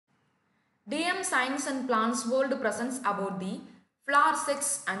DM Science and Plants World presents about the flower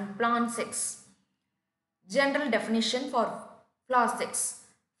sex and plant sex. General definition for flower sex.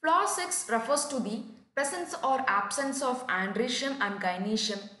 Flower sex refers to the presence or absence of androecium and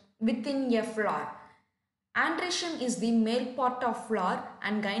gynoecium within a flower. Androecium is the male part of flower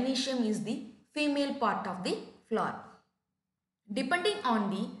and gynoecium is the female part of the flower. Depending on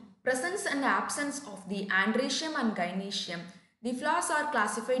the presence and absence of the androecium and gynoecium, the flowers are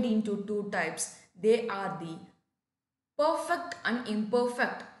classified into two types. They are the perfect and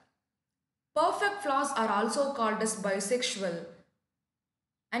imperfect. Perfect flowers are also called as bisexual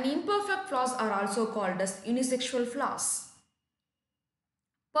and imperfect flowers are also called as unisexual flowers.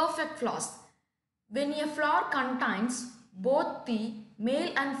 Perfect flowers. When a flower contains both the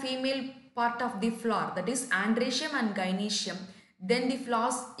male and female part of the flower, that is androecium and gynoecium, then the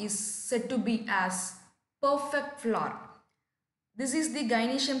flower is said to be as perfect flower. This is the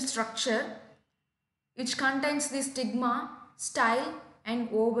gynoecium structure which contains the stigma, style and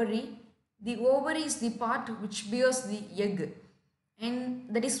ovary. The ovary is the part which bears the egg and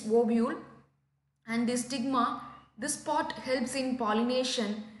that is ovule, and the stigma, this part helps in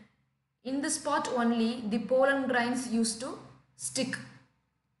pollination. In this part only the pollen grains used to stick,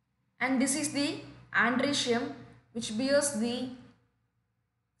 and this is the androecium which bears the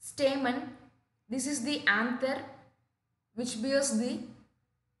stamen. This is the anther which bears the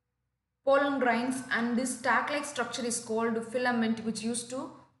pollen grains, and this stack-like structure is called filament which used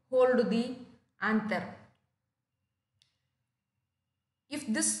to hold the anther. If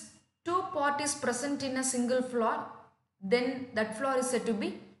this two part is present in a single flower, then that flower is said to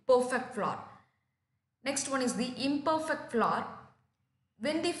be perfect flower. Next one is the imperfect flower.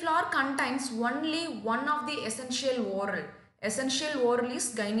 When the flower contains only one of the essential whorl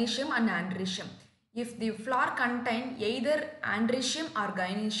is gynoecium and androecium. If the flower contain either androecium or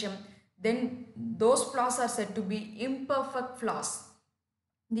gynoecium, then those flowers are said to be imperfect flowers.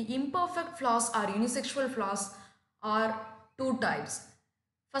 The imperfect flowers or unisexual flowers are two types.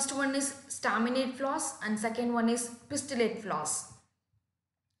 First one is staminate flowers and second one is pistillate flowers.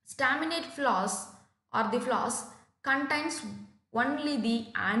 Staminate flowers or the flowers contains only the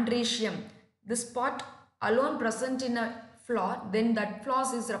androecium. This part alone present in a flower, then that flower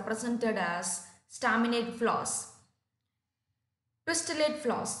is represented as staminate flowers. Pistillate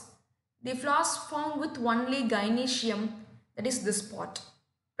flowers. The flowers found with only gynoecium, that is this part,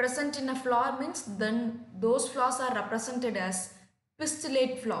 present in a flower means then those flowers are represented as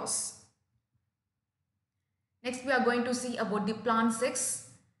pistillate flowers. Next we are going to see about the plant sex.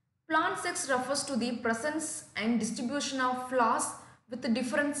 Plant sex refers to the presence and distribution of flowers with a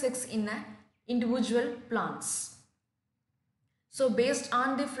different sex in individual plants. So based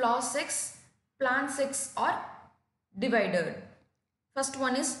on the flower sex, plant sex are divided. First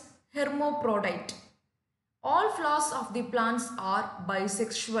one is hermaphrodite. All flowers of the plants are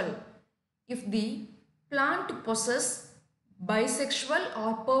bisexual if the plant possesses bisexual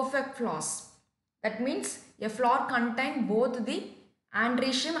or perfect flowers. That means a flower contains both the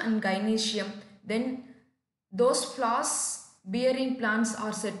androecium and gynoecium, then those flowers bearing plants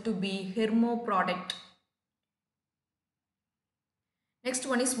are said to be hermaphrodite. Next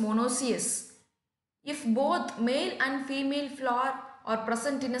one is monoecious. If both male and female flower are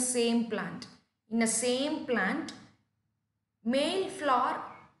present in a same plant, male flower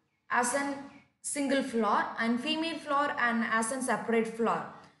as a single flower and female flower and as a separate flower.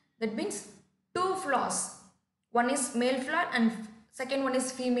 That means two flowers, one is male flower and second one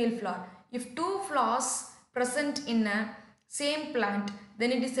is female flower. If two flowers present in a same plant,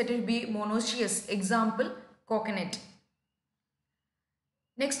 then it is said to be monoecious. Example, coconut.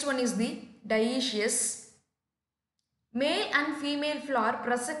 Next one is the Diecious. Male and female flower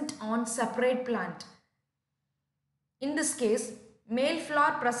present on separate plant. In this case, male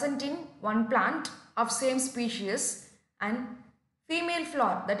flower present in one plant of same species and female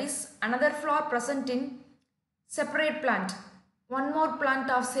flower, that is another flower present in separate plant, one more plant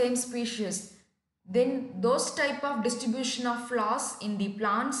of same species. Then those type of distribution of flowers in the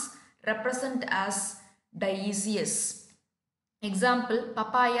plants represent as Diecious. Example,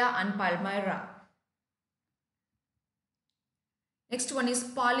 papaya and palmyra. Next one is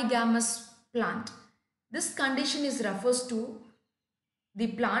polygamous plant. This condition is refers to the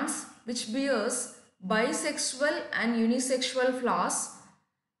plants which bears bisexual and unisexual flowers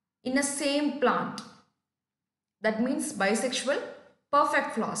in a same plant. That means bisexual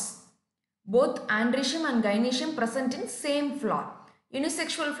perfect flowers. Both androecium and gynoecium present in same flower.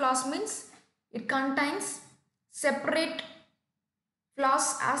 Unisexual flowers means it contains separate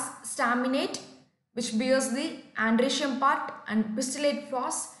flowers as staminate which bears the androecium part and pistillate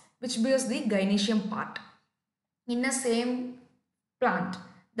flowers which bears the gynoecium part in the same plant.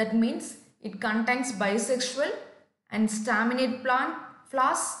 That means it contains bisexual and staminate plant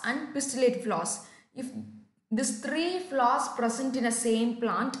flowers and pistillate flowers. If these three flowers present in a same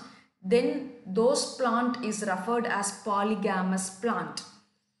plant, then those plant is referred as polygamous plant.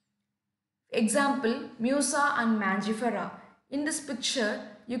 Example, Musa and Mangifera. In this picture,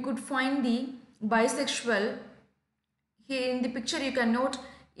 you could find the bisexual. Here in the picture, you can note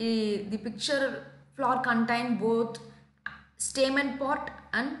the picture flower contain both stamen part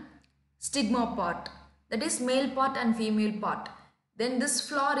and stigma part. That is male part and female part. Then this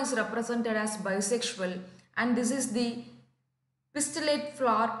flower is represented as bisexual, and this is the pistillate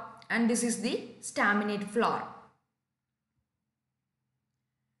flower, and this is the staminate flower.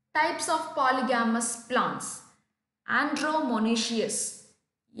 Types of polygamous plants. Monoecious,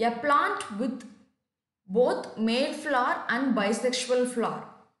 a plant with both male flower and bisexual flower.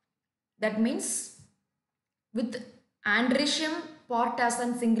 That means with androecium part as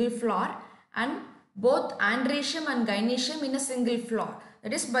a single flower and both androecium and gynoecium in a single flower.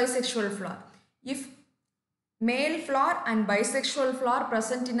 That is bisexual flower. If male flower and bisexual flower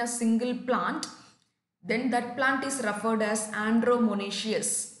present in a single plant, then that plant is referred as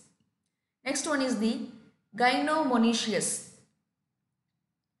Monoecious. Next one is the Monoecious.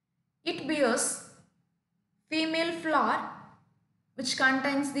 It bears female flower which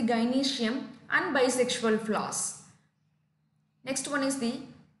contains the gynoecium and bisexual flowers. Next one is the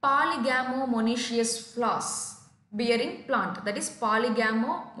Monoecious flowers bearing plant, that is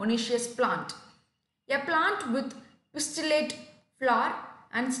Monoecious plant. A plant with pistillate flower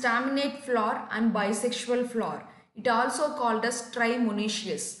and staminate flower and bisexual flower. It also called as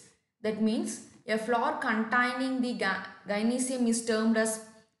Trimonoecious. That means a flower containing the gynoecium is termed as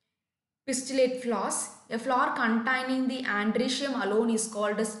pistillate flowers. A flower containing the androecium alone is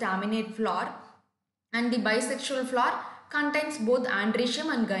called as staminate flower, and the bisexual flower contains both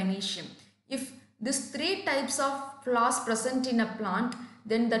androecium and gynoecium. If these three types of flowers present in a plant,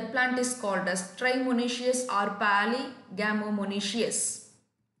 then that plant is called as Trimonoecious or polygamous.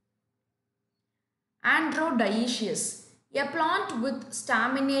 Diecious, a plant with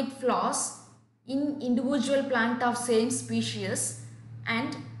staminate flowers in individual plant of same species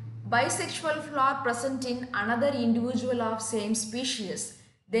and bisexual flower present in another individual of same species,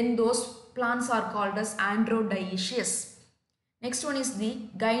 then those plants are called as Diecious. Next one is the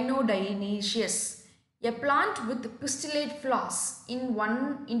Diecious, a plant with pistillate flowers in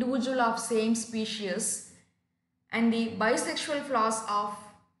one individual of same species and the bisexual flowers of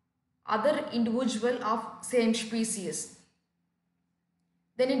other individual of same species.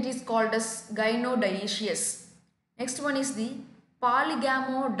 Then it is called as Diecious. Next one is the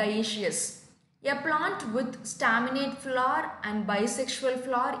Diecious, a plant with staminate flower and bisexual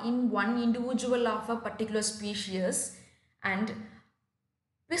flower in one individual of a particular species and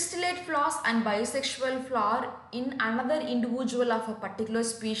pistillate flowers and bisexual flower in another individual of a particular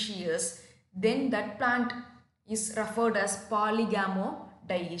species, then that plant is referred as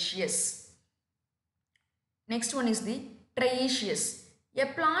Diecious. Next one is the Triecious, a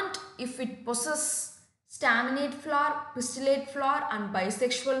plant if it possesses staminate flower, pistillate flower and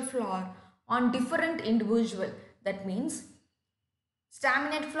bisexual flower on different individual. That means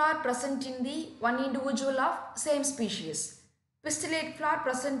staminate flower present in the one individual of same species, pistillate flower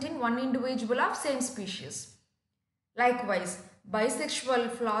present in one individual of same species. Likewise,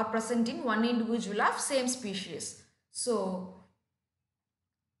 bisexual flower present in one individual of same species. So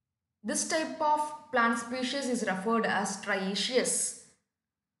this type of plant species is referred as Triecious.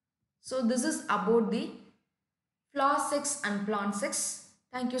 So this is about the flower sex and plant sex.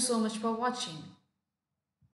 Thank you so much for watching.